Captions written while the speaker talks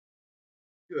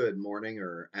Good morning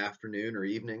or afternoon or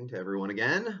evening to everyone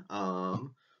again.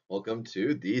 Welcome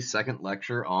to the second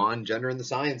lecture on gender and the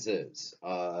sciences.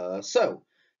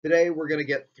 Today we're going to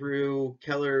get through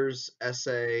Keller's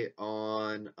essay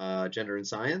on gender and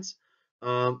science.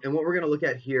 And what we're going to look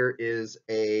at here is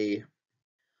a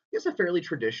fairly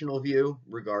traditional view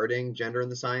regarding gender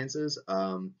and the sciences.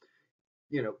 You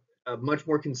know, a much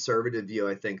more conservative view,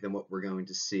 I think, than what we're going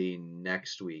to see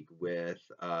next week with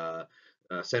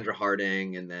Sandra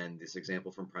Harding, and then this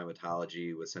example from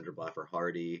primatology with Sandra Blaffer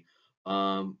Hardy.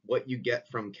 What you get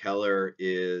from Keller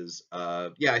is, I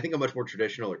think a much more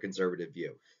traditional or conservative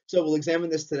view. So we'll examine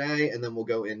this today, and then we'll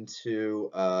go into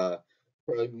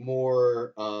probably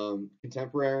more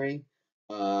contemporary,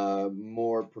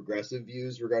 more progressive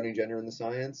views regarding gender in the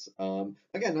science.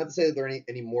 Again, not to say that they're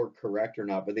any more correct or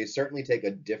not, but they certainly take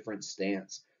a different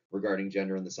stance regarding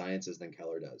gender in the sciences than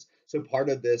Keller does. So part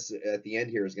of this at the end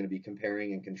here is going to be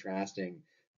comparing and contrasting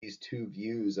these two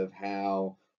views of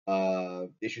how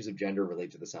issues of gender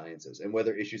relate to the sciences and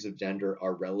whether issues of gender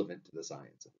are relevant to the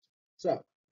sciences. So,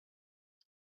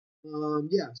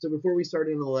 so before we start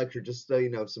into the lecture, just so you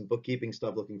know, some bookkeeping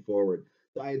stuff looking forward.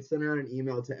 So I had sent out an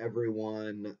email to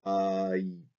everyone, it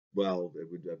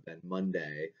would have been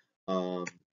Monday. Um,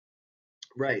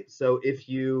 right, so if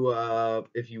you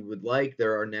would like,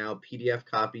 there are now PDF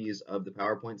copies of the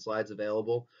PowerPoint slides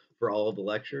available for all of the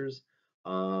lectures.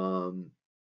 Um,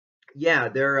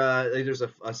 there's a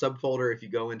subfolder. If you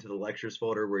go into the lectures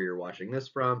folder where you're watching this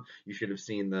from, you should have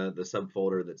seen the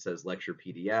subfolder that says lecture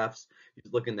PDFs. You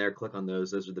just look in there, click on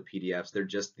those. Those are the PDFs. They're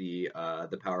just the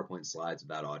PowerPoint slides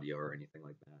without audio or anything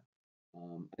like that.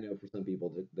 I know for some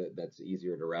people that's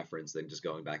easier to reference than just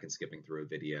going back and skipping through a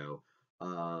video.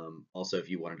 Also, if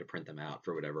you wanted to print them out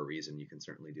for whatever reason, you can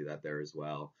certainly do that there as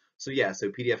well. So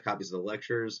PDF copies of the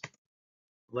lectures.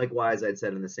 Likewise, I'd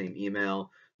said in the same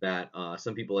email that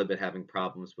some people had been having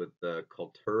problems with the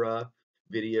Cultura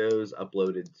videos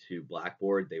uploaded to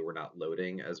Blackboard. They were not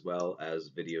loading as well as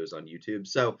videos on YouTube.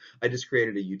 So I just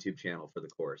created a YouTube channel for the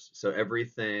course. So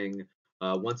everything,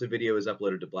 once a video is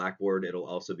uploaded to Blackboard, it'll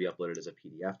also be uploaded as a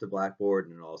PDF to Blackboard,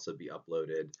 and it'll also be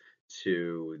uploaded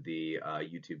to the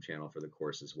YouTube channel for the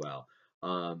course as well.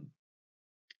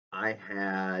 I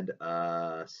had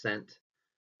sent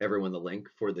everyone the link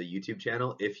for the YouTube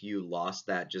channel. If you lost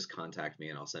that, just contact me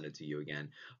and I'll send it to you again.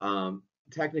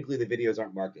 Technically, the videos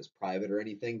aren't marked as private or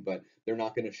anything, but they're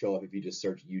not going to show up if you just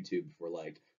search YouTube for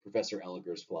like Professor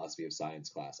Ellinger's philosophy of science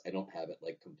class. I don't have it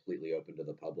like completely open to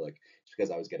the public just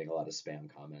because I was getting a lot of spam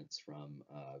comments from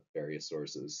various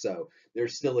sources. So they're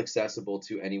still accessible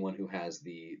to anyone who has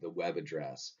the web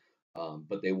address.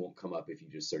 But they won't come up if you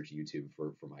just search YouTube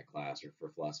for my class or for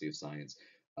philosophy of science,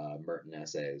 Merton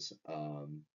essays.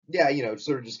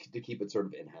 Sort of just to keep it sort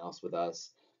of in-house with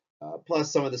us.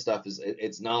 Plus, some of the stuff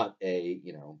it's not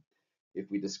if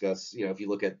we discuss, if you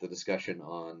look at the discussion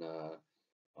on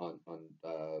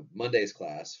Monday's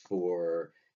class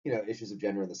for issues of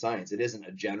gender in the science, it isn't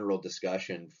a general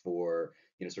discussion for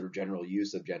sort of general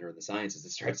use of gender in the sciences.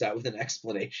 It starts out with an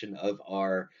explanation of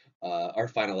our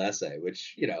final essay,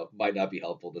 which might not be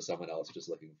helpful to someone else just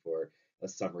looking for a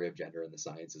summary of gender in the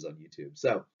sciences on YouTube.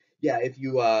 So yeah, if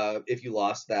you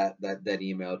lost that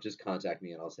email, just contact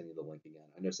me and I'll send you the link again.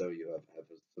 I know some of you have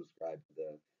subscribed to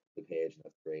the page, and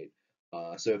that's great.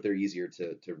 So if they're easier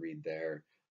to read there,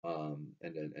 and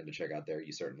to check out there,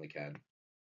 you certainly can.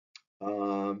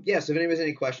 So if anyone has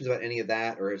any questions about any of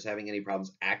that or is having any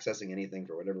problems accessing anything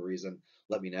for whatever reason,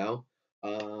 let me know.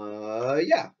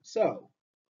 So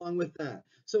along with that.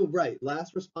 So right,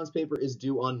 last response paper is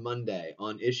due on Monday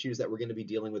on issues that we're going to be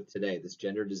dealing with today, this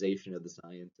genderization of the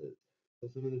sciences. So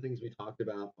some of the things we talked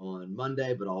about on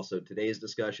Monday, but also today's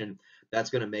discussion, that's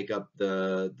going to make up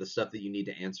the stuff that you need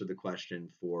to answer the question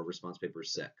for response paper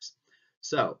 6.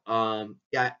 So I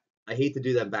hate to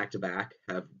do them back to back,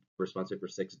 have response paper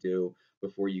 6 due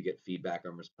before you get feedback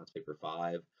on response paper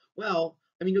 5. Well,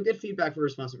 I mean, you'll get feedback for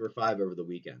response paper 5 over the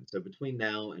weekend. So between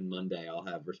now and Monday, I'll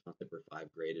have response paper 5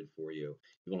 graded for you.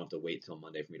 You won't have to wait till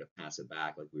Monday for me to pass it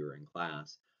back like we were in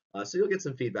class. So you'll get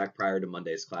some feedback prior to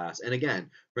Monday's class. And again,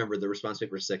 remember the response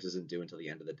paper 6 isn't due until the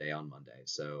end of the day on Monday,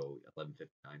 so 11:59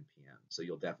 p.m. So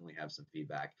you'll definitely have some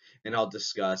feedback. And I'll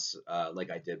discuss,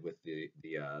 like I did with the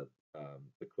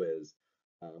quiz,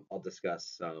 I'll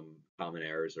discuss some common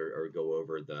errors or go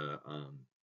over the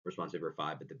response paper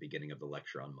 5 at the beginning of the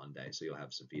lecture on Monday, so you'll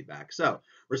have some feedback. So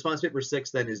response paper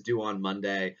 6 then is due on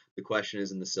Monday. The question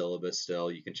is in the syllabus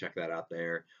still. You can check that out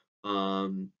there.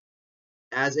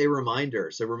 As a reminder,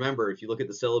 so remember, if you look at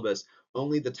the syllabus,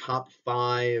 only the top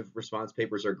 5 response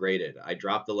papers are graded. I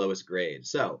dropped the lowest grade.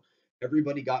 So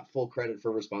everybody got full credit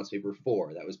for response paper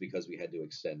 4. That was because we had to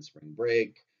extend spring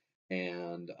break,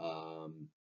 and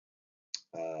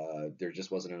there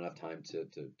just wasn't enough time to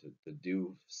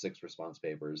do 6 response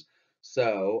papers.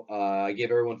 So I gave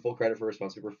everyone full credit for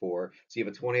response paper 4. So you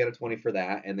have a 20 out of 20 for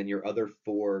that, and then your other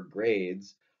 4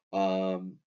 grades.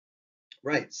 Um,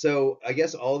 Right. So I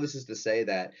guess all this is to say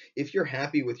that if you're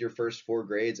happy with your first 4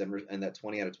 grades and that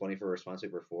 20 out of 20 for response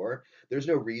paper 4, there's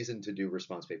no reason to do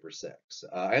response paper 6.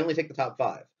 I only take the top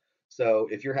 5. So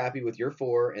if you're happy with your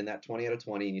 4 and that 20 out of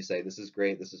 20, and you say this is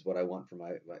great, this is what I want for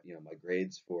my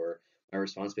grades for my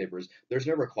response papers, there's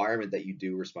no requirement that you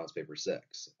do response paper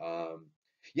 6.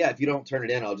 Yeah, if you don't turn it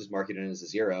in, I'll just mark it in as a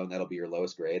 0, and that'll be your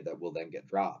lowest grade that will then get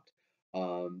dropped.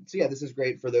 So yeah, this is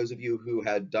great for those of you who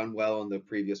had done well in the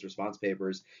previous response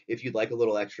papers. If you'd like a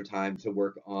little extra time to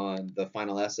work on the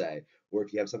final essay, or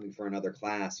if you have something for another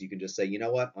class, you can just say, you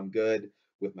know what, I'm good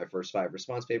with my first 5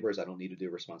 response papers. I don't need to do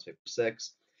response paper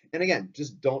 6. And again,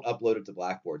 just don't upload it to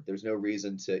Blackboard. There's no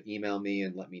reason to email me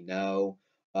and let me know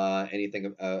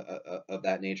anything of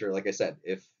that nature. Like I said,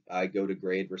 if I go to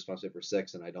grade response paper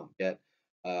 6 and I don't get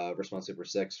response paper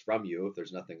 6 from you, if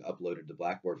there's nothing uploaded to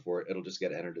Blackboard for it, it'll just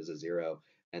get entered as a 0,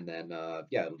 and then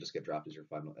yeah, it'll just get dropped as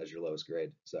your lowest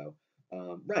grade. So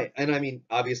right, and I mean,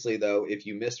 obviously though, if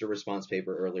you missed a response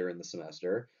paper earlier in the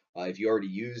semester, if you already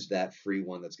used that free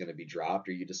one that's going to be dropped,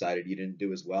 or you decided you didn't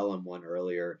do as well on one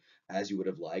earlier as you would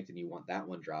have liked, and you want that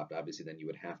one dropped, obviously then you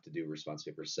would have to do response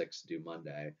paper 6 due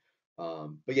Monday.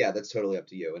 But yeah, that's totally up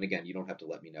to you. And again, you don't have to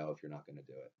let me know if you're not going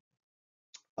to do it.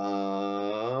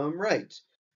 Right.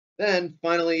 Then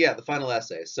finally, yeah, the final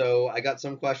essay. So I got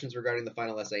some questions regarding the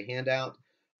final essay handout.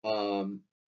 Um,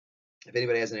 if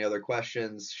anybody has any other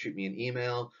questions, shoot me an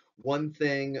email. One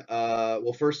thing,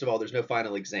 well, first of all, there's no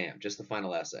final exam, just the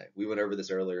final essay. We went over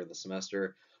this earlier in the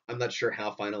semester. I'm not sure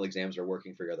how final exams are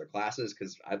working for your other classes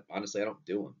because honestly, I don't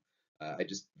do them. I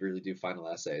just really do final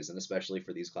essays, and especially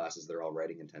for these classes, they're all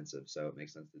writing intensive, so it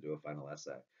makes sense to do a final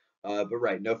essay. But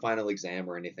right, no final exam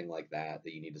or anything like that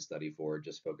that you need to study for.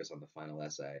 Just focus on the final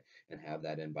essay and have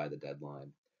that in by the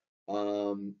deadline.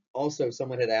 Also,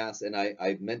 someone had asked, and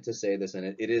I meant to say this,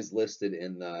 and it is listed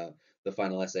in the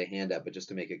final essay handout, but just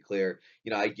to make it clear,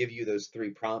 I give you those 3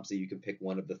 prompts that you can pick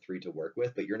one of the 3 to work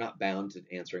with, but you're not bound to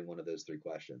answering one of those 3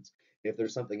 questions. If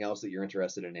there's something else that you're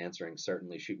interested in answering,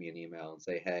 certainly shoot me an email and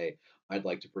say, hey, I'd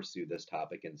like to pursue this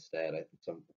topic instead.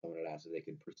 Someone had asked if they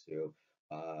could pursue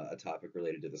a topic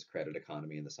related to this credit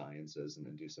economy and the sciences and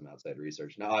then do some outside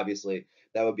research. Now, obviously,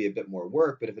 that would be a bit more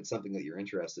work, but if it's something that you're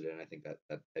interested in, I think that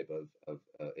type of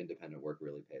independent work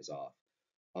really pays off.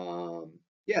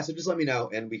 Yeah, so just let me know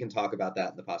and we can talk about that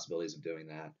and the possibilities of doing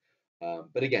that.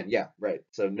 But again, yeah, right.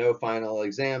 So no final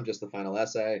exam, just the final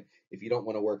essay. If you don't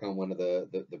want to work on one of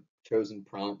the chosen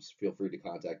prompts, feel free to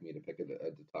contact me to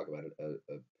to talk about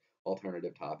a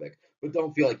alternative topic. But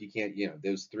don't feel like you can't,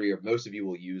 those 3, or most of you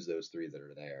will use those 3 that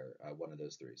are there, one of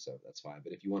those 3, so that's fine.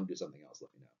 But if you want to do something else,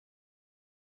 let me know.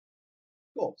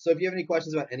 Cool. So if you have any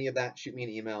questions about any of that, shoot me an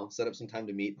email, set up some time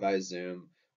to meet via Zoom,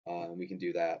 and we can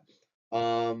do that.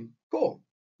 Cool.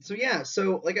 So yeah,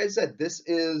 so like I said, this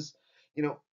is, you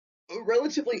know, a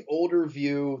relatively older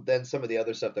view than some of the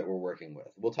other stuff that we're working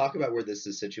with. We'll talk about where this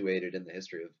is situated in the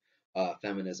history of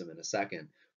feminism in a second.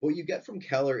 What you get from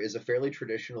Keller is a fairly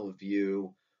traditional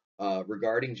view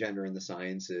regarding gender in the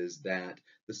sciences, that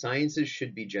the sciences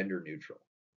should be gender neutral.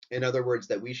 In other words,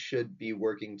 that we should be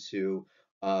working to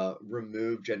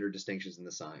remove gender distinctions in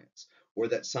the science, or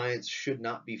that science should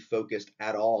not be focused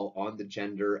at all on the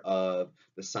gender of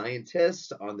the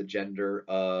scientist, on the gender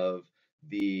of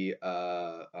the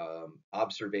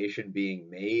observation being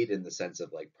made in the sense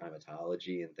of like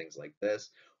primatology and things like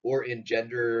this, or in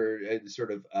gender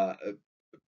sort of uh,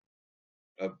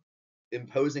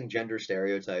 imposing gender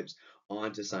stereotypes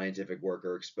onto scientific work,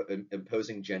 or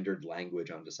imposing gendered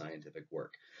language onto scientific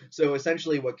work. So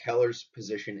essentially, what Keller's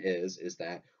position is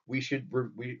that we should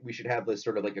have this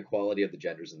sort of like equality of the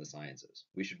genders in the sciences.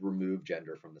 We should remove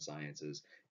gender from the sciences,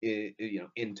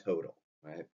 in total,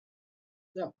 right?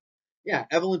 So yeah,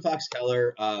 Evelyn Fox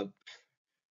Keller.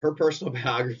 Her personal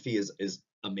biography is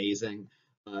amazing.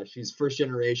 She's first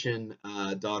generation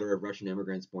daughter of Russian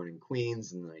immigrants born in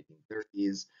Queens in the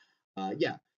 1930s.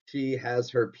 Yeah, she has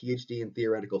her PhD in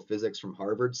theoretical physics from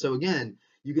Harvard. So again,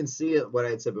 you can see it, what I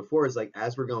had said before is like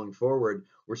as we're going forward,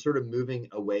 we're sort of moving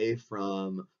away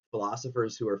from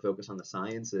philosophers who are focused on the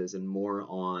sciences and more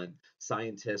on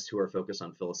scientists who are focused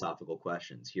on philosophical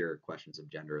questions, here questions of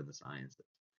gender in the sciences.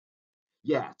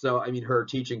 Yeah, so I mean, her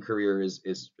teaching career is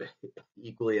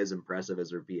equally as impressive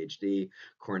as her PhD.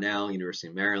 Cornell, University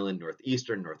of Maryland,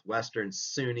 Northeastern, Northwestern,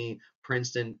 SUNY,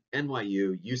 Princeton,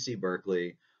 NYU, UC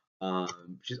Berkeley.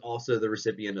 She's also the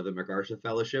recipient of the MacArthur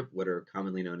Fellowship, what are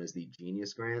commonly known as the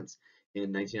Genius Grants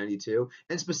in 1992,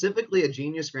 and specifically a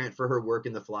Genius Grant for her work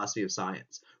in the philosophy of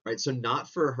science, right? So not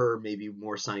for her maybe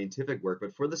more scientific work,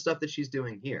 but for the stuff that she's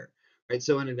doing here, right?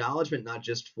 So an acknowledgement not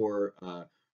just for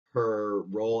her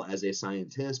role as a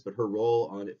scientist, but her role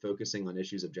on it focusing on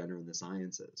issues of gender in the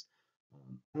sciences.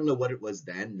 I don't know what it was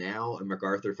then. Now a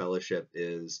MacArthur Fellowship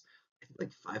is I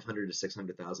think like $500 to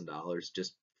 $600,000,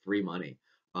 just free money.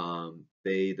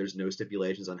 There's no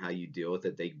stipulations on how you deal with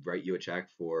it. They write you a check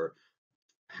for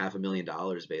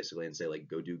 $500,000 basically and say like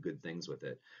go do good things with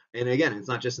it. And again, it's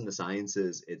not just in the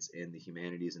sciences; it's in the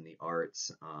humanities and the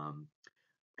arts.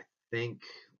 I think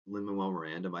Lin-Manuel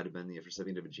Miranda might have been the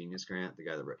recipient of a Genius Grant, the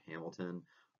guy that wrote Hamilton.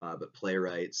 But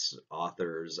playwrights,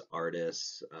 authors,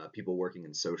 artists, people working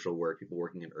in social work, people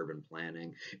working in urban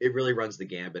planning. It really runs the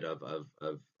gambit of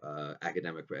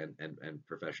academic and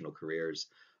professional careers.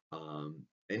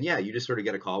 And yeah, you just sort of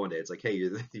get a call one day. It's like, hey,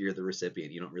 you're the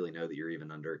recipient. You don't really know that you're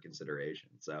even under consideration.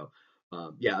 So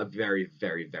yeah, a very,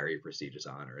 very, very prestigious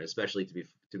honor, especially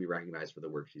to be recognized for the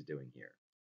work she's doing here.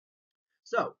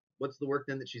 So what's the work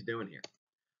then that she's doing here?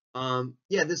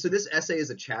 Yeah, so this essay is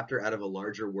a chapter out of a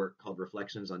larger work called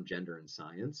Reflections on Gender and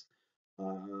Science.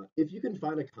 If you can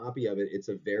find a copy of it, it's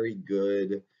a very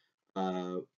good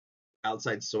uh,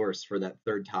 outside source for that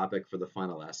third topic for the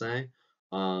final essay.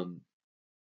 Um,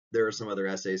 there are some other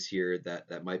essays here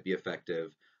that might be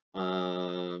effective.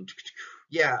 Um,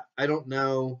 yeah, I don't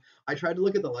know. I tried to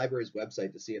look at the library's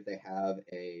website to see if they have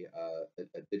a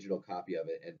digital copy of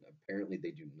it, and apparently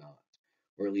they do not,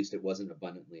 or at least it wasn't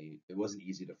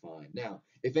easy to find. Now,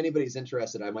 if anybody's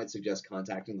interested, I might suggest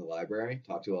contacting the library,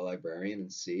 talk to a librarian,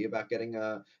 and see about getting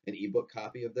an ebook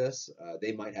copy of this.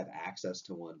 They might have access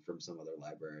to one from some other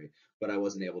library, but I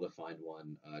wasn't able to find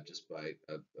one just by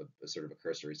a sort of a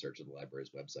cursory search of the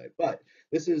library's website. But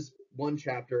this is one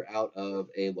chapter out of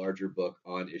a larger book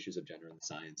on issues of gender in the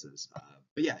sciences.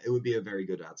 But yeah, it would be a very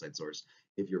good outside source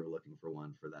if you were looking for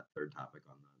one for that third topic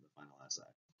on the final essay.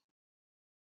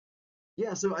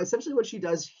 Yeah, so essentially what she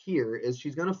does here is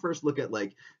she's going to first look at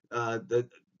like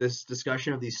this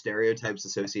discussion of these stereotypes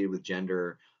associated with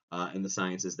gender in the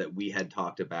sciences that we had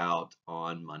talked about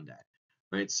on Monday,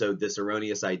 right? So this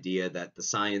erroneous idea that the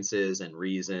sciences and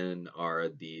reason are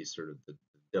the sort of the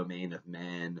domain of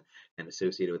men and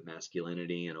associated with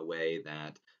masculinity in a way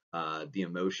that the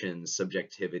emotions,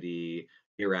 subjectivity,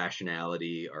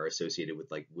 irrationality are associated with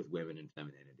with women and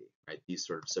femininity, right? These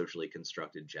sort of socially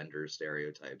constructed gender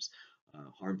stereotypes,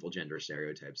 harmful gender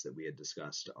stereotypes that we had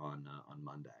discussed on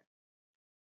Monday.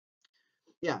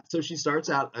 Yeah, so she starts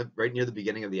out right near the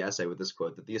beginning of the essay with this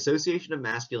quote that the association of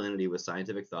masculinity with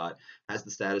scientific thought has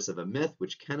the status of a myth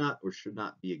which cannot or should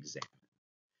not be examined.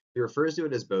 He refers to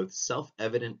it as both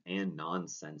self-evident and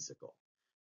nonsensical.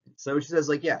 So she says,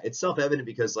 like, yeah, it's self-evident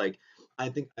because, like, I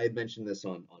think I had mentioned this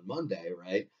on Monday,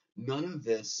 right? None of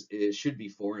this should be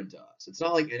foreign to us. It's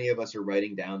not like any of us are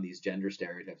writing down these gender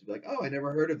stereotypes to be like, oh, I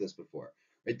never heard of this before,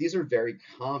 right? These are very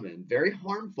common, very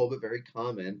harmful, but very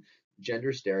common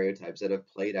gender stereotypes that have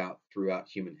played out throughout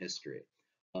human history.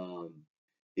 Um,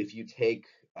 if you take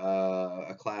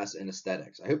a class in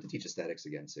aesthetics, I hope to teach aesthetics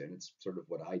again soon. It's sort of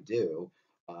what I do.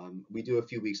 We do a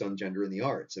few weeks on gender in the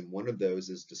arts, and one of those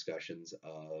is discussions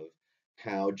of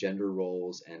how gender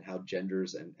roles and how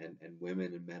genders and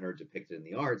women and men are depicted in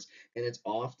the arts. And it's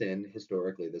often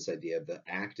historically this idea of the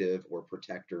active or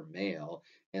protector male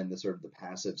and the sort of the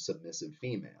passive submissive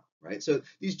female, right? So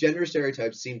these gender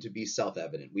stereotypes seem to be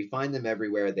self-evident. We find them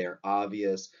everywhere. They're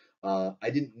obvious. I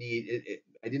didn't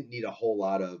need a whole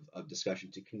lot of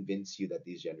discussion to convince you that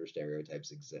these gender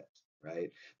stereotypes exist,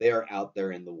 right? They are out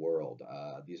there in the world.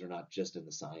 These are not just in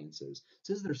the sciences.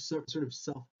 Since they're sort of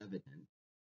self-evident,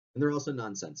 and they're also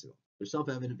nonsensical. They're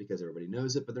self-evident because everybody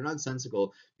knows it, but they're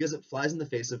nonsensical because it flies in the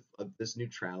face of this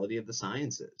neutrality of the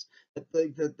sciences. That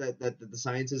the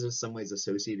sciences in some ways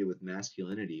associated with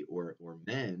masculinity or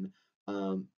men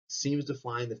seems to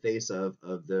fly in the face of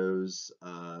those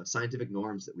scientific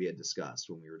norms that we had discussed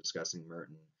when we were discussing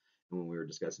Merton and when we were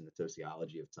discussing the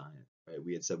sociology of science. Right?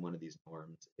 We had said one of these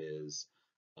norms is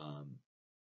um,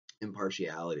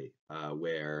 impartiality,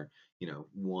 where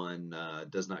one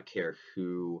does not care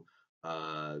who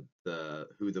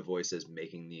the voice is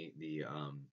making the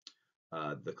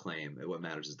claim. What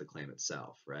matters is the claim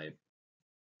itself, right?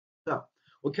 So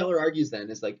what Keller argues then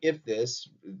is like if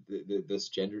these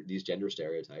gender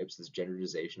stereotypes, this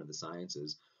genderization of the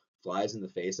sciences flies in the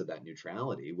face of that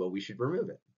neutrality, well, we should remove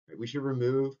it. Right? We should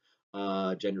remove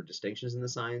gender distinctions in the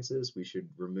sciences. We should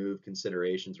remove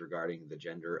considerations regarding the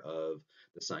gender of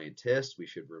the scientist. We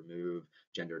should remove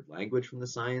gendered language from the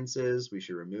sciences. We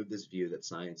should remove this view that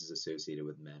science is associated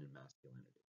with men and masculinity.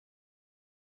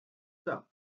 So,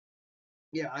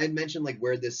 yeah, I mentioned like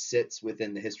where this sits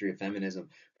within the history of feminism.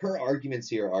 Her arguments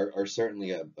here are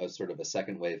certainly a sort of a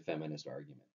second wave feminist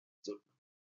argument. So,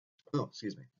 oh,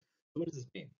 excuse me. So what does this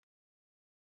mean?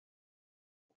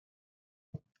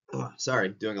 Oh, sorry,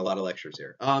 doing a lot of lectures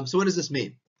here. So what does this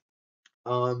mean?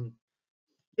 Um,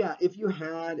 Yeah, if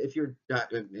you're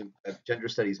a gender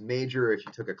studies major, if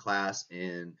you took a class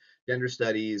in gender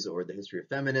studies or the history of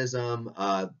feminism,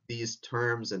 these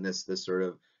terms and this sort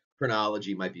of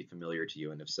chronology might be familiar to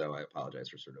you. And if so, I apologize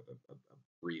for sort of a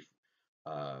brief,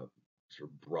 uh, sort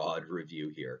of broad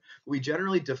review here. We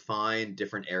generally define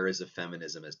different eras of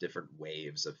feminism as different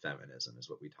waves of feminism, is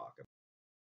what we talk about.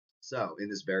 So, in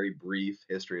this very brief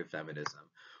history of feminism,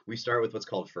 we start with what's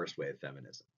called first wave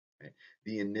feminism, right?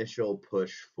 The initial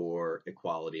push for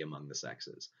equality among the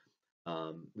sexes.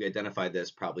 We identified this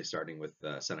probably starting with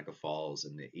Seneca Falls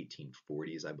in the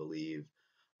 1840s, I believe.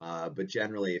 But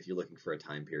generally, if you're looking for a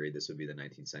time period, this would be the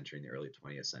 19th century and the early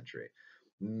 20th century.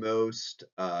 Most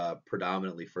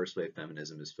predominantly first wave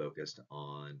feminism is focused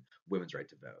on women's right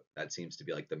to vote. That seems to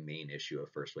be like the main issue of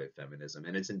first wave feminism,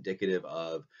 and it's indicative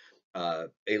of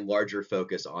a larger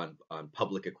focus on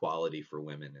public equality for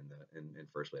women in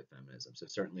first wave feminism. So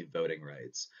certainly voting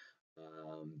rights,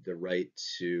 the right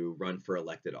to run for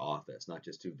elected office, not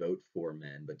just to vote for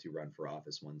men, but to run for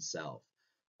office oneself.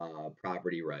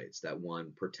 Property rights, that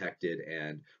one protected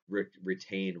and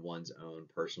retain one's own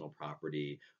personal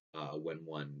property when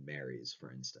one marries,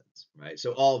 for instance, right?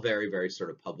 So all very, very sort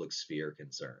of public sphere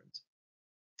concerns.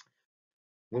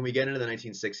 When we get into the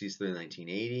 1960s through the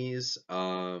 1980s,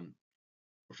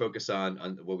 we're focused on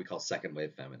what we call second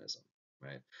wave feminism,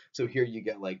 right? So here you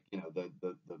get like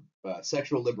the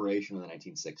sexual liberation in the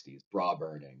 1960s, bra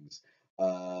burnings,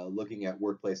 looking at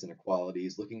workplace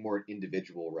inequalities, looking more at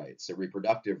individual rights, so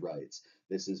reproductive rights.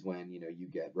 This is when you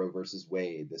get Roe versus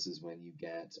Wade. This is when you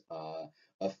get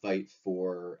a fight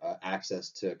for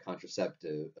access to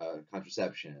contraception.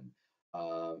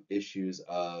 Issues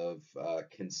of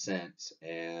consent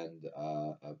and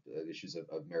issues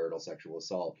of marital sexual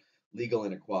assault, legal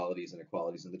inequalities,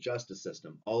 inequalities in the justice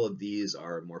system. All of these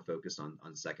are more focused on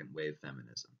second wave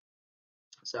feminism.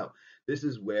 So this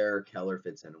is where Keller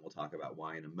fits in, and we'll talk about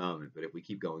why in a moment. But if we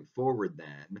keep going forward,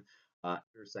 then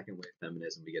after second wave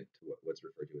feminism, we get to what's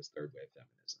referred to as third wave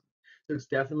feminism. So it's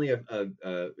definitely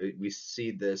we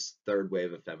see this third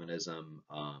wave of feminism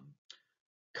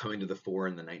coming to the fore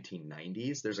in the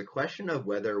 1990s. There's a question of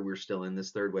whether we're still in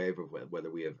this third wave or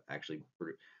whether we have actually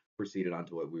proceeded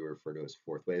onto what we refer to as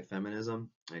fourth wave feminism,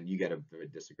 and you get a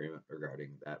disagreement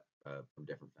regarding that from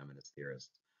different feminist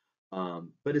theorists.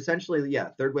 But essentially, yeah,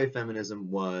 third wave feminism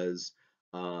was,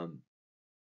 um,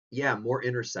 yeah, more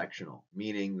intersectional,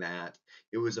 meaning that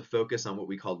it was a focus on what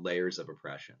we call layers of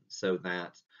oppression. So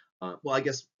that, well, I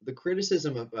guess the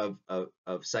criticism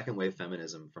of second wave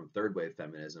feminism from third wave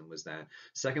feminism was that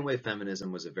second wave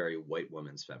feminism was a very white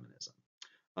woman's feminism.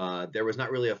 There was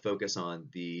not really a focus on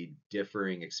the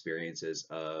differing experiences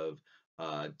of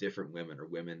different women or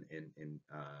women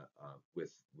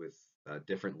with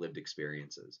different lived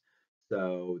experiences.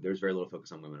 So there's very little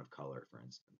focus on women of color, for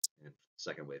instance, in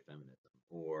second wave feminism,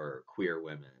 or queer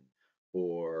women,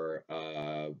 or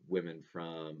women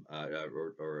from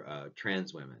or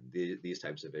trans women. These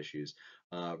types of issues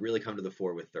really come to the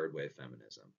fore with third wave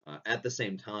feminism. At the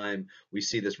same time, we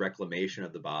see this reclamation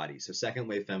of the body. So second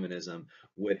wave feminism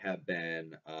would have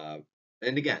been,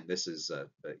 and again, this is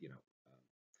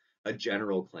a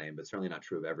general claim, but certainly not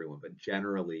true of everyone. But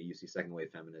generally, you see second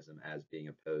wave feminism as being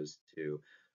opposed to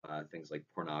things like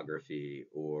pornography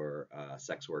or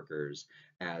sex workers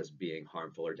as being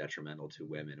harmful or detrimental to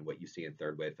women. And what you see in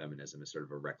third wave feminism is sort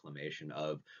of a reclamation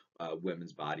of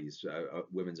women's bodies,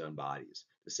 women's own bodies,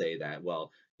 to say that,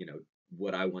 well,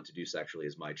 what I want to do sexually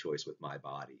is my choice with my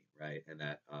body, right? And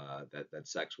that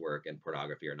sex work and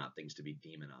pornography are not things to be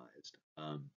demonized.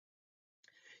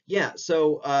 Yeah,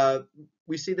 so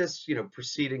we see this,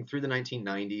 proceeding through the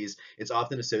 1990s. It's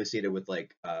often associated with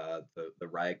like the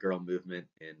riot girl movement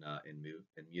in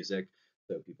music.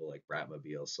 So people like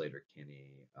Bratmobile, Slater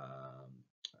Kinney,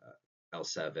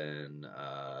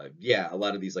 L7, yeah, a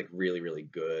lot of these like really really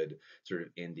good sort of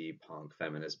indie punk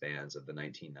feminist bands of the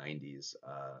 1990s.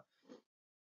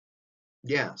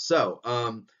 Yeah, so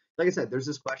like I said, there's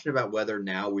this question about whether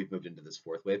now we've moved into this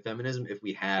fourth wave feminism. If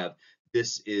we have,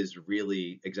 this is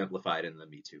really exemplified in the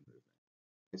Me Too movement.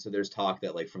 And so there's talk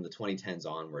that like from the 2010s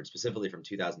onward, specifically from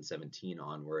 2017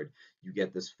 onward, you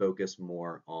get this focus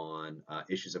more on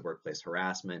issues of workplace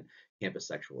harassment, campus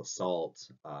sexual assault,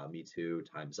 Me Too,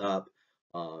 Time's Up.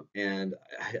 And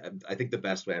I think the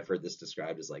best way I've heard this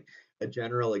described is like a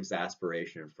general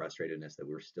exasperation and frustratedness that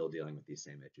we're still dealing with these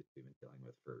same issues we've been dealing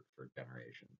with for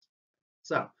generations.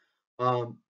 So,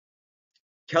 um,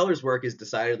 Keller's work is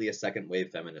decidedly a second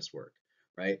wave feminist work,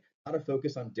 right? Not a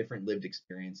focus on different lived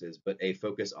experiences, but a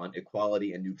focus on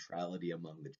equality and neutrality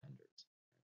among the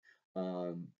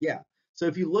genders. Yeah. So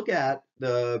if you look at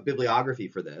the bibliography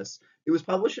for this, it was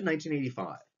published in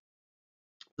 1985.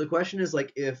 The question is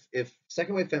like if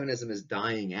second wave feminism is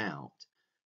dying out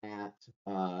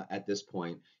at this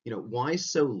point, why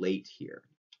so late here?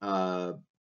 Uh,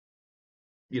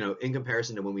 in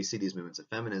comparison to when we see these movements of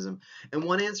feminism. And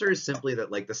one answer is simply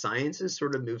that like the sciences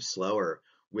sort of move slower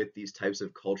with these types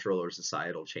of cultural or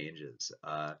societal changes.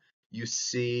 You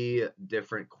see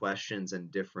different questions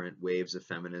and different waves of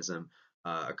feminism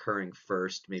occurring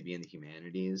first, maybe in the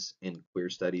humanities, in queer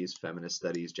studies, feminist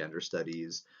studies, gender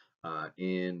studies,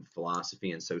 in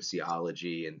philosophy and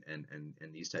sociology and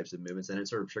these types of movements, and it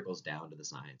sort of trickles down to the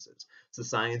sciences. So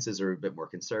sciences are a bit more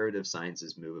conservative,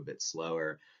 sciences move a bit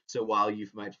slower, so while you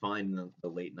might find in the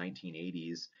late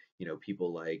 1980s,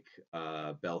 people like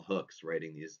Bell Hooks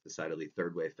writing these decidedly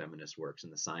third wave feminist works in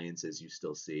the sciences, you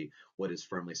still see what is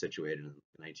firmly situated in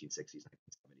the 1960s,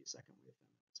 1970s second wave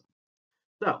feminism.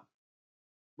 So,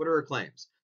 what are her claims?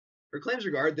 Her claims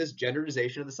regard this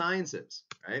genderization of the sciences,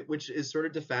 right, which is sort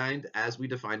of defined as we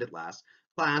defined it last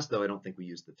class, though I don't think we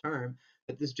used the term.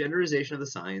 But this genderization of the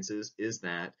sciences is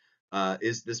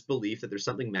this belief that there's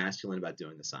something masculine about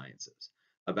doing the sciences,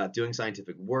 about doing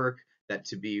scientific work, that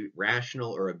to be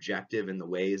rational or objective in the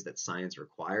ways that science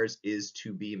requires is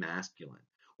to be masculine,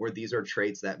 or these are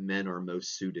traits that men are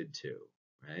most suited to,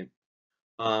 right?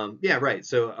 Yeah, right.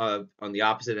 So on the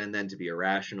opposite end, then to be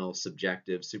irrational,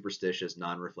 subjective, superstitious,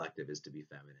 non-reflective is to be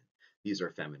feminine. These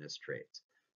are feminist traits.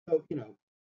 So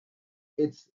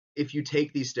it's if you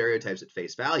take these stereotypes at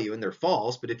face value, and they're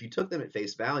false, but if you took them at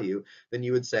face value, then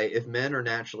you would say if men are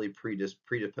naturally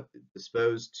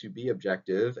predisposed to be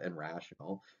objective and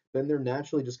rational, then they're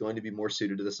naturally just going to be more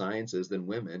suited to the sciences than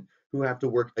women who have to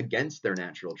work against their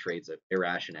natural traits of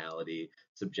irrationality,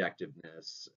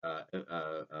 subjectiveness,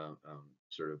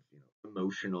 sort of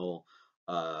emotional.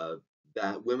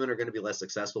 That women are going to be less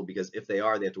successful because if they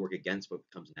are, they have to work against what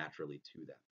comes naturally to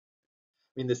them.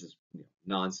 I mean, this is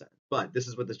nonsense, but this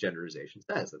is what this genderization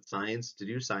says, that science, to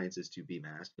do science is to be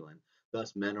masculine.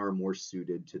 Thus, men are more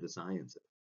suited to the sciences.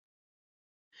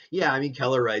 Yeah, I mean,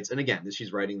 Keller writes, and again,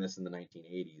 she's writing this in the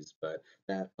 1980s, but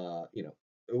that, a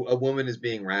woman is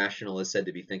being rational is said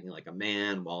to be thinking like a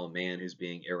man, while a man who's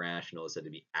being irrational is said to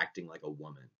be acting like a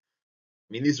woman. I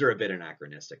mean, these are a bit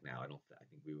anachronistic now. I think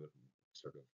we would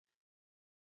sort of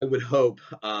I would hope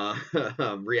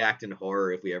react in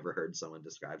horror if we ever heard someone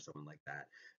describe someone like that,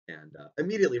 and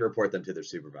immediately report them to their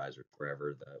supervisor,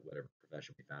 whatever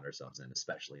profession we found ourselves in,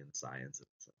 especially in the sciences.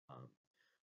 Um,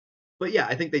 but yeah,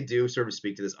 I think they do sort of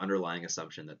speak to this underlying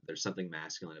assumption that there's something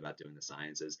masculine about doing the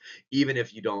sciences, even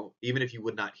if you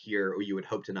would not hear, or you would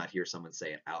hope to not hear someone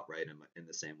say it outright in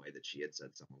the same way that she had said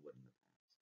someone would in the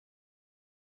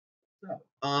past.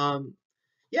 So,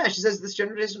 yeah, she says this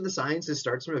generalization of the sciences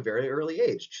starts from a very early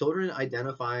age. Children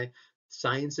identify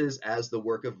sciences as the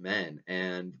work of men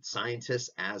and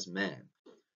scientists as men,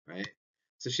 right?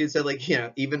 So she had said, like,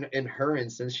 even in her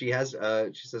instance, she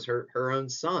says her own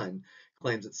son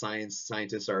claims that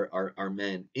scientists are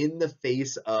men in the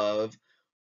face of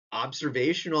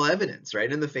observational evidence,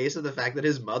 right? In the face of the fact that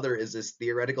his mother is this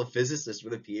theoretical physicist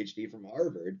with a PhD from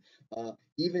Harvard.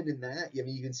 Even in that, I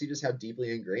mean, you can see just how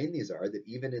deeply ingrained these are. That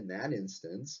even in that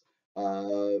instance,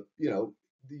 you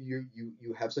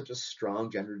have such a strong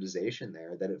generalization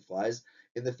there that it flies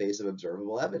in the face of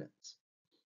observable evidence.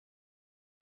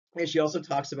 And she also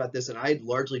talks about this, and I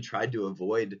largely tried to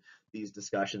avoid these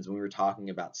discussions when we were talking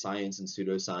about science and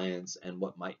pseudoscience and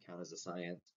what might count as a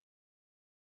science.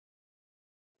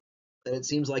 And it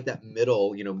seems like that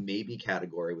middle, maybe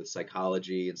category with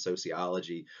psychology and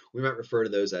sociology, we might refer to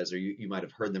those as, or you might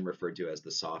have heard them referred to as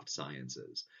the soft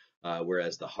sciences,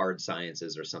 whereas the hard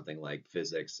sciences are something like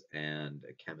physics and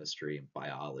chemistry and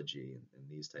biology and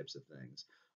these types of things.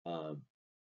 Um,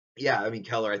 yeah, I mean,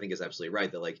 Keller, I think, is absolutely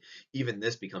right that like even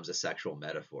this becomes a sexual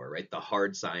metaphor, right? The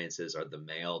hard sciences are the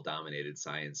male-dominated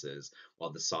sciences,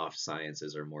 while the soft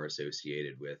sciences are more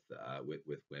associated with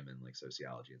women, like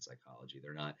sociology and psychology.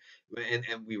 They're not,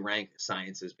 and we rank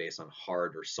sciences based on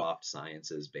hard or soft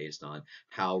sciences based on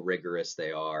how rigorous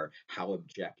they are, how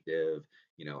objective,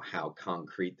 how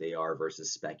concrete they are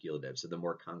versus speculative. So the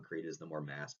more concrete is the more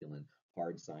masculine.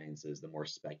 Hard sciences, the more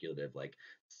speculative, like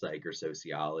psych or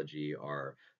sociology,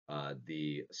 are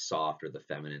the soft or the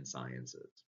feminine sciences.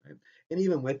 Right? And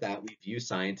even with that, we view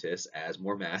scientists as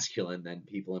more masculine than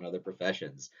people in other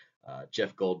professions.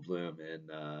 Jeff Goldblum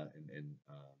in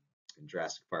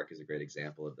Jurassic Park is a great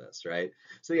example of this, right?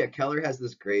 So yeah, Keller has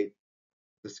this great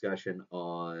discussion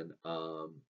on.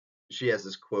 She has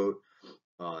this quote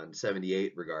on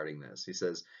 78 regarding this. He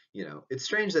says, it's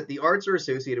strange that the arts are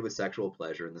associated with sexual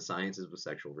pleasure and the sciences with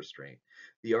sexual restraint.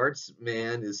 The arts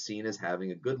man is seen as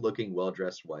having a good looking, well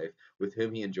dressed wife with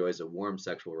whom he enjoys a warm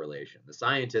sexual relation. The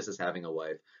scientist is having a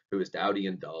wife who is dowdy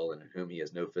and dull and in whom he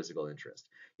has no physical interest.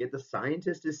 Yet the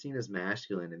scientist is seen as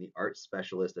masculine and the art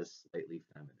specialist as slightly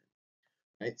feminine.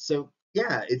 Right? So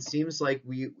yeah, it seems like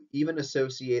we even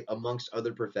associate amongst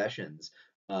other professions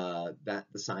that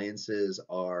the sciences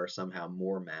are somehow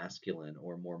more masculine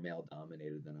or more male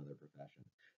dominated than other professions.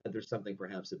 That there's something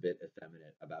perhaps a bit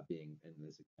effeminate about being, in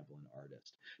this example, an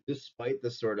artist, despite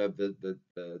the sort of the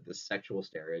sexual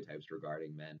stereotypes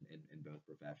regarding men in both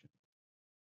professions.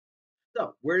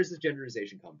 So where does this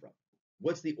genderization come from?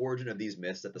 What's the origin of these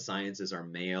myths that the sciences are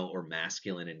male or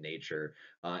masculine in nature,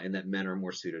 and that men are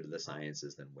more suited to the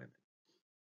sciences than women?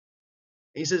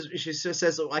 And she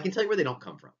says, oh, I can tell you where they don't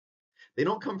come from. They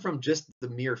don't come from just the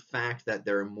mere fact that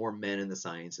there are more men in the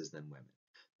sciences than women.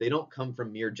 They don't come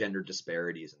from mere gender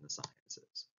disparities in the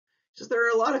sciences. It's just there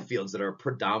are a lot of fields that are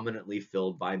predominantly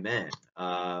filled by men.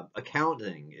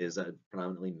 Accounting is a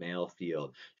predominantly male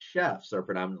field. Chefs are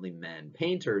predominantly men.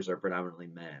 Painters are predominantly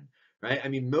men. Right? I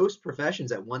mean, most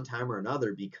professions at one time or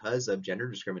another, because of gender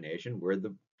discrimination,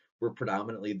 were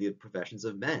predominantly the professions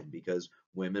of men because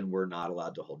women were not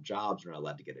allowed to hold jobs, were not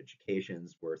allowed to get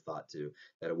educations, were thought to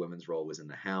that a woman's role was in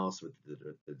the house with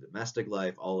the domestic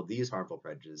life, all of these harmful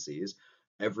prejudices.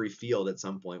 Every field at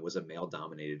some point was a male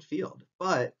dominated field.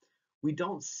 But we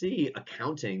don't see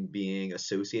accounting being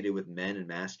associated with men and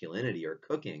masculinity, or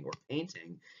cooking or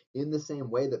painting, in the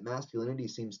same way that masculinity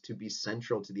seems to be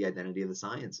central to the identity of the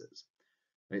sciences.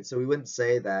 Right? So we wouldn't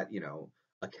say that,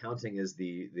 accounting is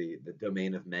the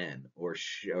domain of men, or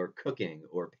cooking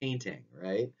or painting,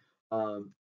 right?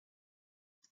 Um,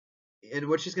 and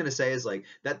what she's going to say is like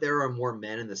that there are more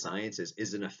men in the sciences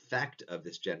is an effect of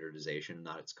this genderization,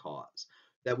 not its cause.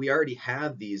 That we already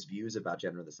have these views about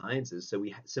gender in the sciences, so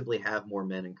we simply have more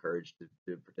men encouraged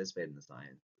to participate in the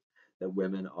science. That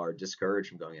women are discouraged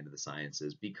from going into the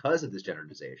sciences because of this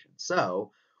genderization.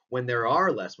 So when there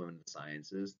are less women in the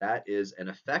sciences, that is an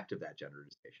effect of that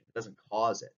genderization. It doesn't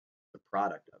cause it, it's a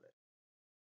product of it.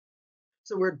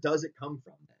 So where does it come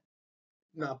from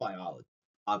then? Not biology,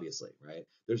 obviously, right?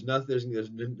 There's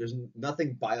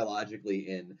nothing biologically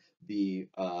in the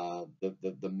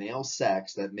male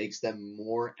sex that makes them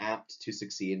more apt to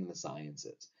succeed in the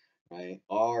sciences, right?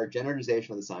 Our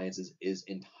generalization of the sciences is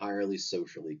entirely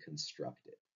socially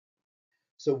constructed.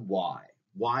 So why?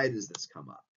 Why does this come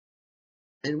up?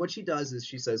 And what she does is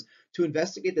she says, to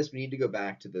investigate this, we need to go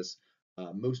back to this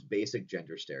most basic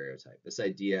gender stereotype. This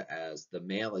idea as the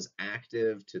male is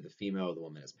active to the female, or the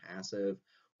woman is passive,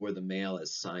 or the male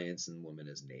is science and the woman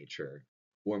is nature,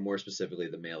 or more specifically,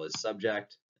 the male is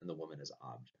subject and the woman is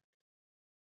object.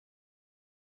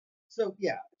 So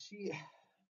yeah,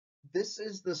 this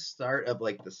is the start of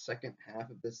like the second half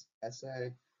of this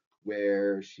essay,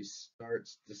 where she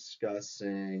starts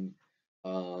discussing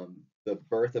the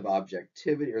birth of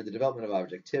objectivity, or the development of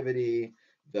objectivity,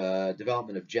 the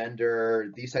development of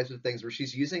gender, these types of things, where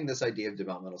she's using this idea of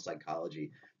developmental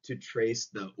psychology to trace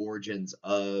the origins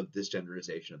of this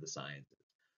genderization of the sciences.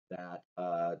 That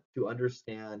to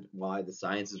understand why the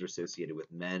sciences are associated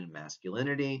with men and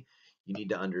masculinity, you need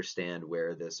to understand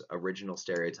where this original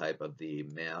stereotype of the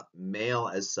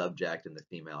male as subject and the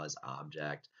female as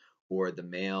object, or the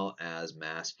male as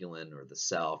masculine or the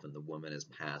self and the woman as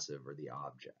passive or the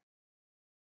object.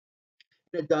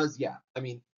 It does, yeah. I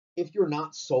mean, if you're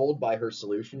not sold by her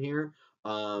solution here,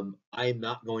 I'm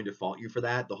not going to fault you for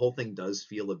that. The whole thing does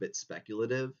feel a bit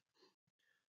speculative.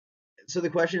 So the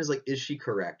question is like, is she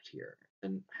correct here?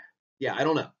 And yeah, I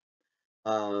don't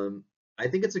know. I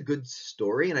think it's a good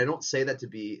story, and I don't say that to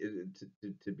be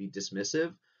to be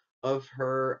dismissive of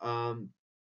her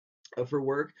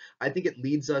work. I think it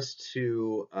leads us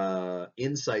to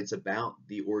insights about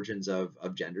the origins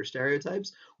of gender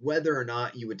stereotypes. Whether or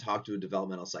not you would talk to a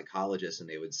developmental psychologist and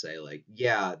they would say like,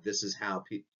 yeah, this is how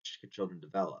children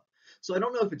develop. So I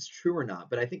don't know if it's true or not,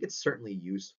 but I think it's certainly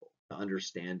useful to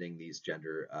understanding these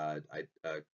gender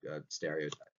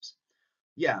stereotypes.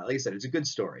 Yeah, like I said, it's a good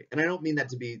story, and I don't mean that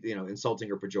to be insulting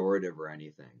or pejorative or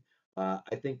anything.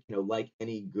 I think, like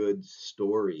any good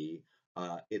story,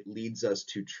 it leads us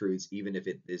to truths, even if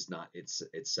it is not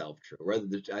itself true. Rather,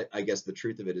 I guess the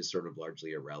truth of it is sort of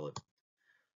largely irrelevant.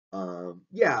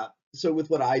 Yeah. So with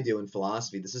what I do in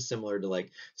philosophy, this is similar to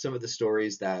like some of the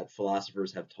stories that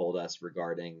philosophers have told us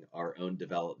regarding our own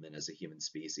development as a human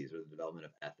species or the development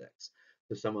of ethics.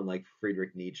 So someone like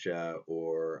Friedrich Nietzsche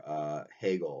or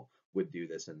Hegel would do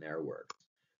this in their work.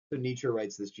 So Nietzsche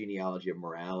writes this genealogy of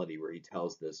morality where he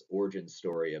tells this origin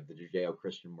story of the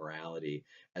Judeo-Christian morality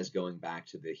as going back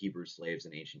to the Hebrew slaves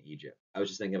in ancient Egypt. I was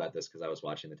just thinking about this because I was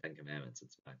watching the Ten Commandments.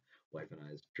 It's my wife and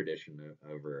I's tradition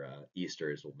over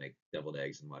Easter's. We'll make deviled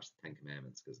eggs and watch the Ten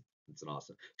Commandments because it's an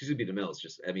awesome. Cecil B. DeMille is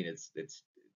just, I mean, it's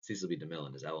Cecil B. DeMille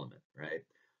in his element, right?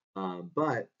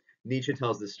 But Nietzsche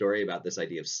tells this story about this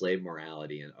idea of slave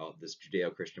morality and this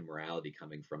Judeo-Christian morality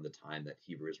coming from the time that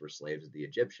Hebrews were slaves of the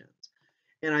Egyptians.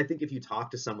 And I think if you talk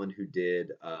to someone who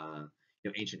did,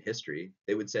 ancient history,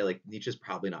 they would say like Nietzsche's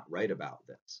probably not right about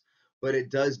this. But it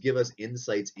does give us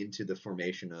insights into the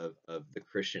formation of the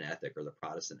Christian ethic or the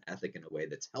Protestant ethic in a way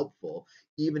that's helpful,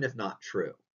 even if not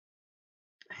true.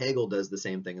 Hegel does the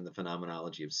same thing in the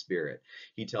Phenomenology of Spirit.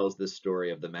 He tells this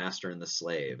story of the master and the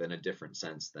slave in a different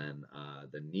sense than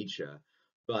Nietzsche,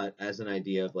 but as an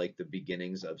idea of like the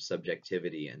beginnings of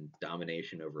subjectivity and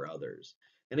domination over others.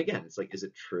 And again, it's like, is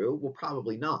it true? Well,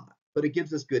 probably not. But it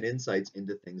gives us good insights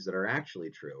into things that are actually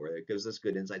true, or it gives us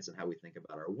good insights in how we think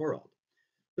about our world.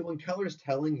 So when Keller's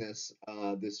telling this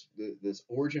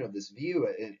origin of this view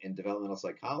in developmental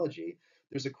psychology,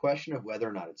 there's a question of whether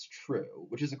or not it's true,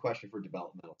 which is a question for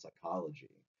developmental psychology.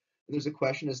 And there's a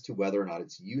question as to whether or not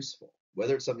it's useful,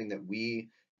 whether it's something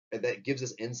that gives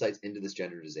us insights into this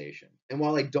genderization. And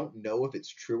while I don't know if it's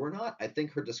true or not, I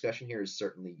think her discussion here is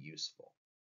certainly useful.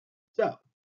 So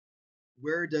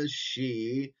where does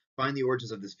she find the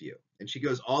origins of this view? And she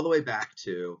goes all the way back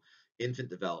to infant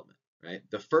development, right?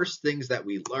 The first things that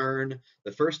we learn,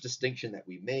 the first distinction that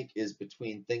we make is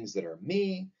between things that are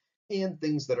me and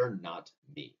things that are not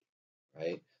me,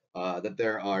 right? That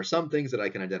there are some things that I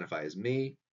can identify as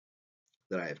me,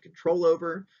 that I have control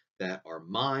over, that are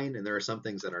mine, and there are some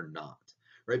things that are not,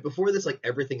 right? Before this, like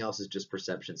everything else is just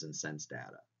perceptions and sense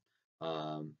data.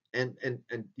 And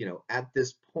at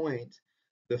this point,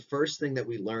 the first thing that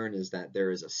we learn is that there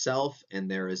is a self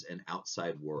and there is an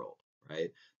outside world,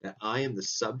 right? That I am the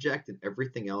subject and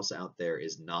everything else out there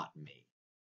is not me.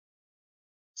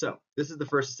 So this is the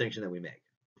first distinction that we make.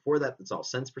 Before that, it's all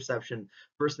sense perception.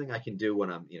 First thing I can do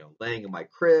when I'm, laying in my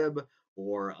crib,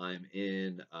 or I'm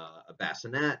in a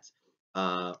bassinet,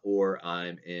 or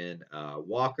I'm in a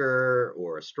walker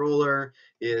or a stroller,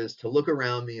 is to look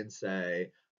around me and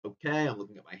say, okay, I'm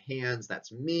looking at my hands,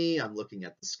 that's me. I'm looking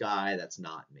at the sky, that's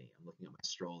not me. I'm looking at my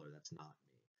stroller, that's not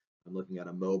me. I'm looking at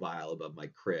a mobile above my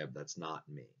crib, that's not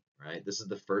me, right? This is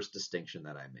the first distinction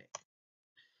that I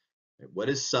make. What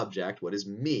is subject? What is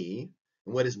me?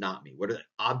 And what is not me? What are the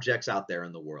objects out there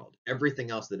in the world? Everything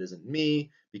else that isn't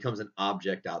me becomes an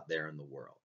object out there in the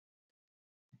world.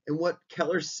 And what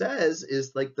Keller says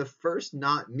is like the first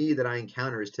not me that I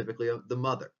encounter is typically the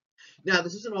mother. Now,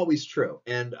 this isn't always true,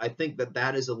 and I think that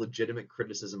that is a legitimate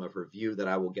criticism of her view that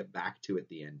I will get back to at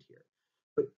the end here.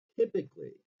 But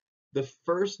typically, the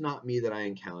first not me that I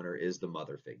encounter is the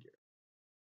mother figure.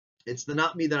 It's the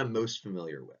not me that I'm most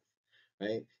familiar with,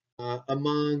 right?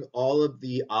 Among all of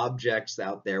the objects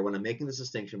out there, when I'm making this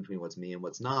distinction between what's me and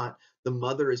what's not, the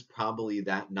mother is probably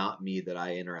that not me that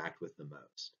I interact with the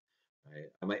most. Right?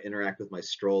 I might interact with my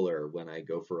stroller when I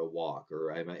go for a walk,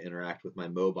 or I might interact with my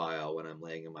mobile when I'm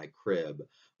laying in my crib.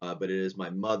 But it is my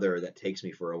mother that takes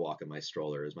me for a walk in my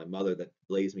stroller. It is my mother that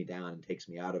lays me down and takes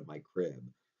me out of my crib.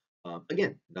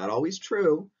 Again, not always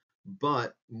true,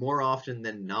 but more often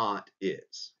than not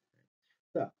is.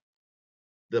 So,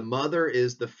 the mother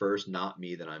is the first not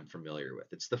me that I'm familiar with.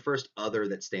 It's the first other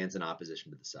that stands in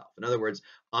opposition to the self. In other words,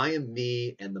 I am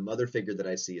me, and the mother figure that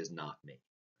I see is not me.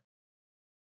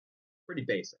 Pretty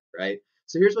basic, right?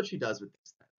 So here's what she does with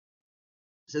this.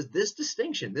 It says this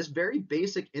distinction, this very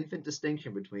basic infant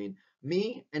distinction between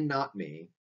me and not me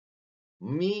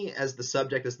as the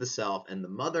subject, as the self, and the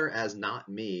mother as not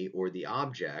me or the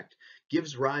object,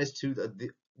 gives rise to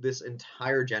this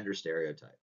entire gender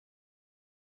stereotype.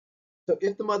 So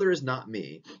if the mother is not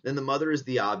me, then the mother is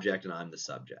the object and I'm the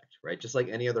subject, right? Just like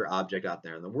any other object out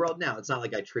there in the world. Now, it's not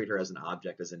like I treat her as an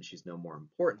object, as in she's no more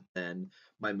important than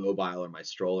my mobile or my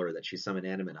stroller, that she's some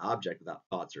inanimate object without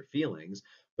thoughts or feelings.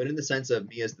 But in the sense of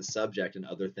me as the subject and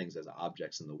other things as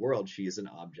objects in the world, she is an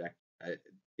object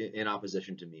in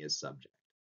opposition to me as subject.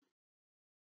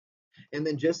 And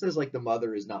then just as like the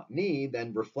mother is not me,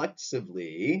 then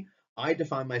reflexively, I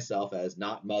define myself as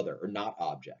not mother or not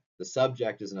object. The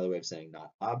subject is another way of saying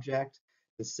not object.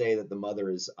 To say that the mother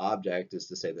is object is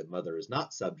to say that mother is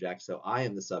not subject. So I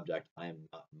am the subject, I am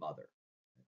not mother.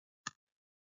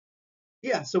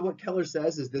 Yeah, so what Keller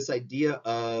says is this idea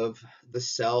of the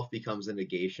self becomes a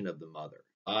negation of the mother.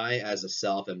 I, as a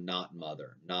self, am not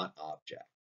mother, not object,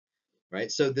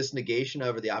 right? So this negation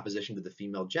over the opposition to the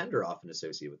female gender often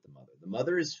associated with the mother. The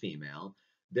mother is female,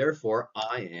 therefore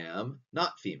I am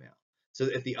not female. So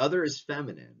if the other is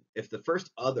feminine, if the first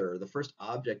other, the first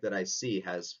object that I see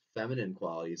has feminine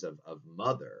qualities of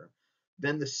mother,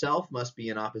 then the self must be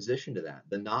in opposition to that.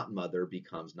 The not mother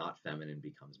becomes not feminine,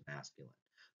 becomes masculine.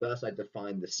 Thus, I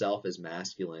define the self as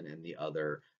masculine and the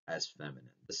other as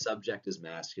feminine. The subject is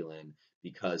masculine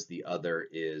because the other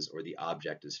is, or the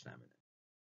object is feminine.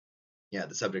 Yeah,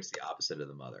 the subject's the opposite of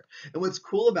the mother. And what's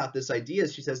cool about this idea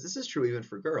is she says this is true even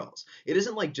for girls. It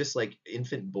isn't like just like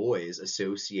infant boys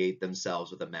associate themselves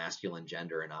with a masculine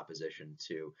gender in opposition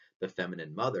to the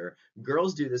feminine mother.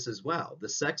 Girls do this as well. The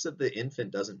sex of the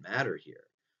infant doesn't matter here.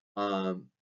 Um,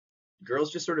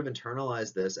 Girls just sort of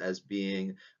internalize this as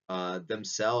being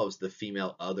themselves the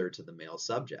female other to the male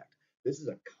subject. This is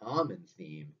a common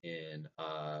theme in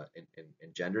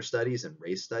gender studies and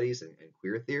race studies and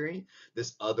queer theory,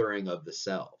 this othering of the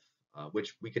self,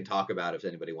 which we can talk about if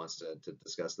anybody wants to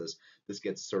discuss this. This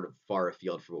gets sort of far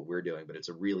afield for what we're doing, but it's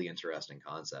a really interesting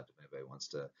concept if anybody wants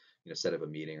to set up a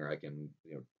meeting, or I can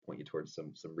point you towards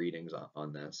some readings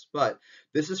on this. But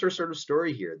this is her sort of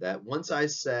story here, that once I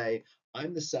say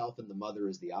I'm the self and the mother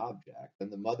is the object, then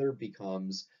the mother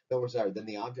becomes, oh, sorry, then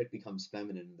the object becomes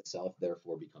feminine and the self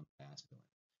therefore becomes masculine.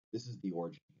 This is the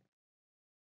origin here.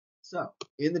 So,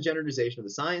 in the genderization of the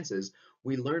sciences,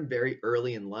 we learn very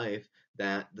early in life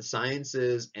that the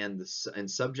sciences and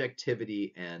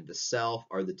subjectivity and the self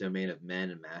are the domain of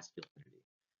men and masculinity.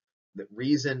 That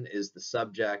reason is the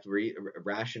subject,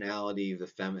 rationality the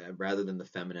feminine rather than the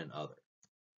feminine other.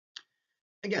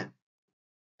 Again,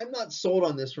 I'm not sold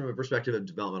on this from a perspective of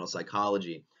developmental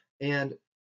psychology, and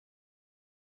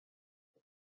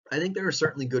I think there are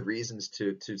certainly good reasons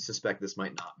to suspect this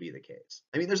might not be the case.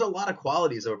 I mean, there's a lot of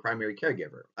qualities of a primary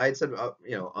caregiver. I had said,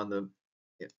 on the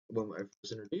when I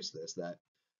first introduced this, that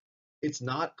it's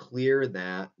not clear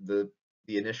that the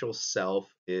initial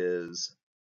self is,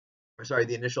 or sorry,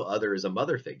 the initial other is a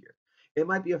mother figure. It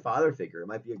might be a father figure. It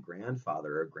might be a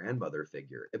grandfather or a grandmother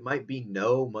figure. It might be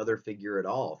no mother figure at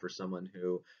all for someone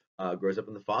who grows up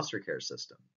in the foster care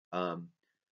system.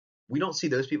 We don't see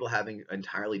those people having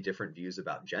entirely different views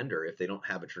about gender if they don't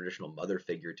have a traditional mother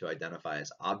figure to identify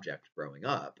as object growing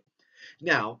up.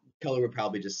 Now, Keller would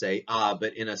probably just say,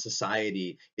 but in a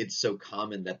society, it's so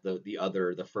common that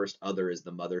the first other is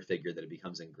the mother figure that it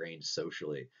becomes ingrained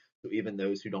socially. So even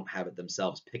those who don't have it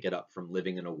themselves pick it up from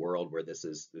living in a world where this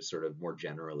is sort of more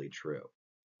generally true.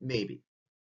 Maybe.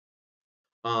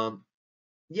 Um,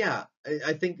 Yeah,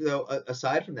 I think though,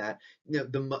 aside from that,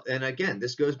 and again,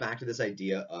 this goes back to this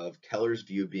idea of Keller's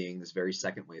view being this very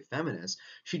second wave feminist.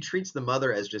 She treats the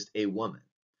mother as just a woman,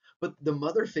 but the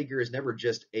mother figure is never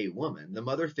just a woman. The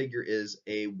mother figure is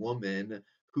a woman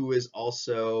who is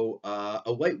also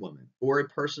a white woman, or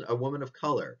a woman of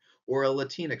color, or a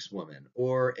Latinx woman,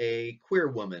 or a queer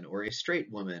woman, or a straight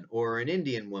woman, or an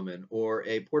Indian woman, or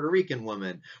a Puerto Rican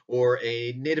woman, or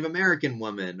a Native American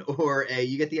woman, or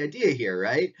you get the idea here,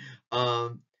 right?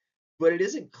 Um, but it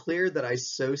isn't clear that I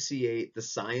associate the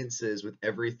sciences with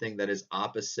everything that is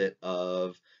opposite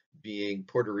of being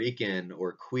Puerto Rican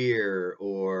or queer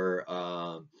or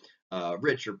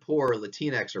rich or poor,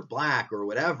 Latinx or black or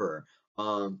whatever.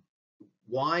 Um,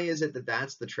 why is it that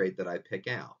that's the trait that I pick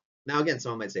out? Now, again,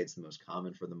 someone might say it's the most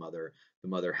common for the mother. The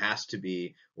mother has to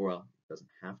be, well, it doesn't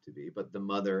have to be, but the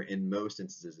mother in most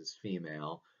instances is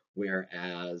female,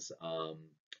 whereas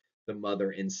the mother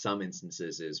in some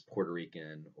instances is Puerto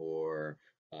Rican or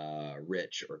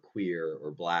rich or queer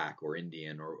or black or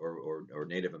Indian or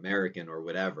Native American or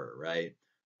whatever, right?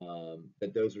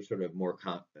 That those are sort of more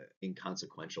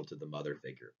inconsequential to the mother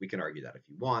figure. We can argue that if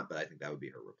you want, but I think that would be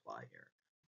her reply here.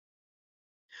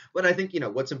 But I think,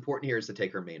 what's important here is to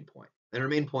take her main point. And her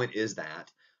main point is that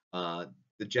uh,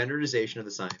 the genderization of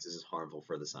the sciences is harmful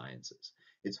for the sciences.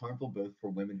 It's harmful both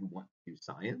for women who want to do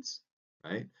science,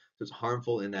 right? So it's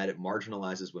harmful in that it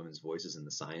marginalizes women's voices in the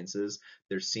sciences.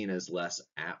 They're seen as less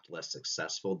apt, less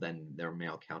successful than their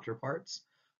male counterparts.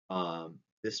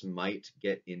 This might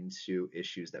get into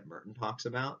issues that Merton talks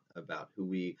about who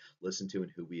we listen to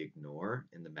and who we ignore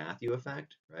in the Matthew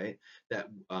effect, right? That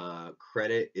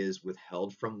credit is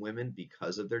withheld from women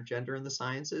because of their gender in the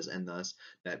sciences, and thus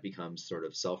that becomes sort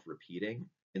of self-repeating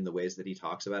in the ways that he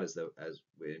talks about,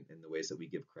 in the ways that we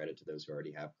give credit to those who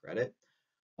already have credit.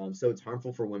 So it's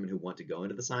harmful for women who want to go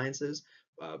into the sciences.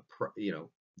 You know,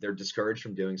 they're discouraged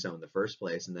from doing so in the first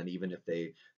place, and then even if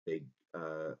they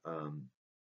uh, um,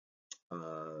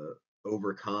 uh,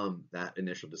 overcome that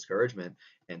initial discouragement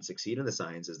and succeed in the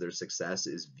sciences, their success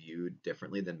is viewed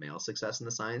differently than male success in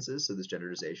the sciences. So this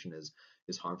genderization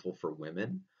is harmful for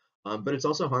women, but it's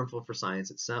also harmful for science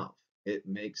itself. It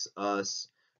makes us,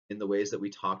 in the ways that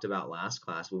we talked about last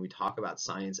class, when we talk about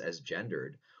science as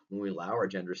gendered, when we allow our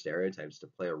gender stereotypes to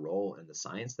play a role in the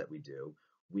science that we do,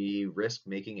 we risk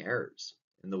making errors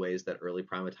in the ways that early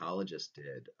primatologists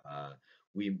did.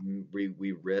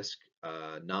 We risk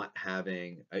not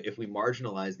having, if we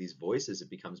marginalize these voices, it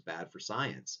becomes bad for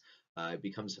science. It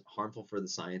becomes harmful for the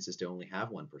sciences to only have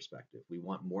one perspective. We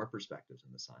want more perspectives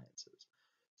in the sciences.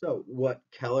 So what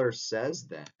Keller says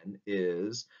then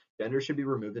is gender should be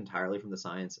removed entirely from the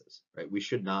sciences, right? We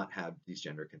should not have these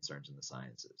gender concerns in the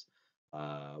sciences.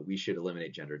 We should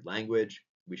eliminate gendered language.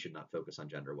 We should not focus on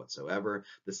gender whatsoever.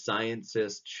 The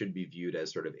scientist should be viewed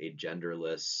as sort of a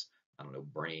genderless, I don't know,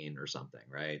 brain or something,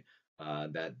 right?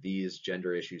 That these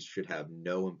gender issues should have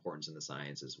no importance in the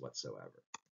sciences whatsoever.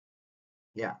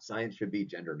 Yeah, science should be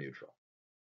gender neutral.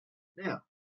 Now,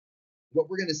 what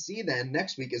we're going to see then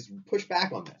next week is push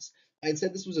back on this. I had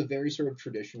said this was a very sort of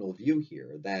traditional view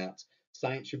here that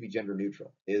science should be gender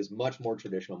neutral. It is much more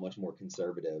traditional, much more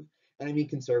conservative, and I mean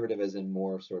conservative as in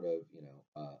more sort of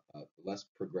less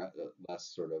less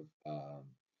sort of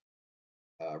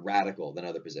radical than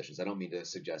other positions. I don't mean to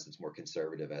suggest it's more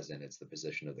conservative as in it's the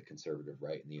position of the conservative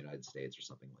right in the United States or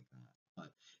something like that,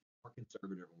 but more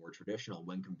conservative and more traditional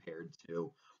when compared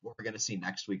to what we're going to see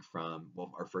next week from,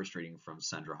 well, our first reading from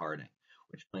Sandra Harding,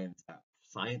 which claims that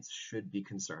science should be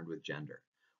concerned with gender.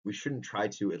 We shouldn't try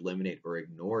to eliminate or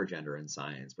ignore gender in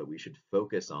science, but we should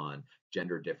focus on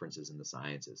gender differences in the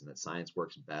sciences, and that science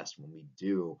works best when we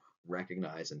do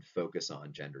recognize and focus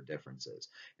on gender differences.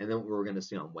 And then what we're going to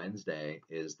see on Wednesday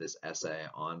is this essay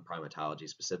on primatology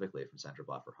specifically from Sandra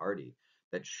Blaffer Hardy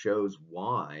that shows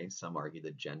why some argue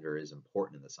that gender is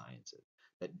important in the sciences,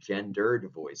 that gendered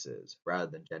voices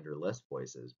rather than genderless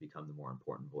voices become the more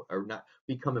important or not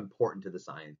become important to the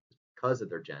science because of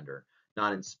their gender,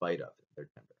 not in spite of their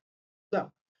gender.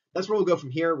 So that's where we'll go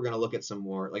from here. We're going to look at some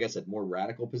more, like I said, more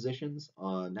radical positions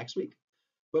next week.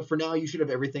 But for now, you should have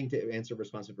everything to answer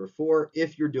response paper 4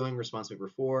 if you're doing response paper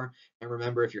 4. And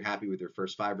remember, if you're happy with your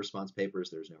first 5 response papers,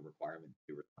 there's no requirement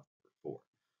to do response paper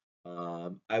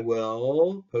 4. I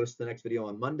will post the next video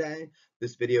on Monday.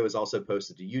 This video is also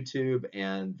posted to YouTube,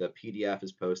 and the PDF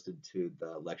is posted to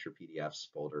the lecture PDFs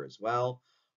folder as well.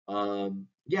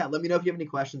 Yeah, let me know if you have any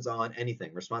questions on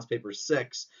anything. Response paper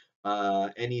 6,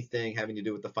 anything having to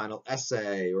do with the final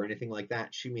essay or anything like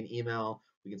that, shoot me an email.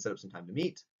 We can set up some time to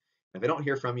meet. If I don't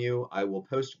hear from you, I will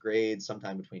post grades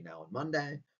sometime between now and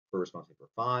Monday for response paper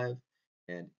 5.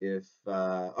 And if,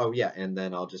 oh yeah, and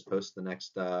then I'll just post the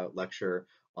next lecture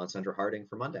on Sandra Harding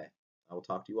for Monday. I will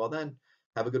talk to you all then.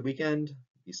 Have a good weekend.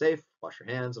 Be safe. Wash your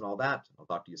hands and all that. I'll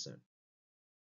talk to you soon.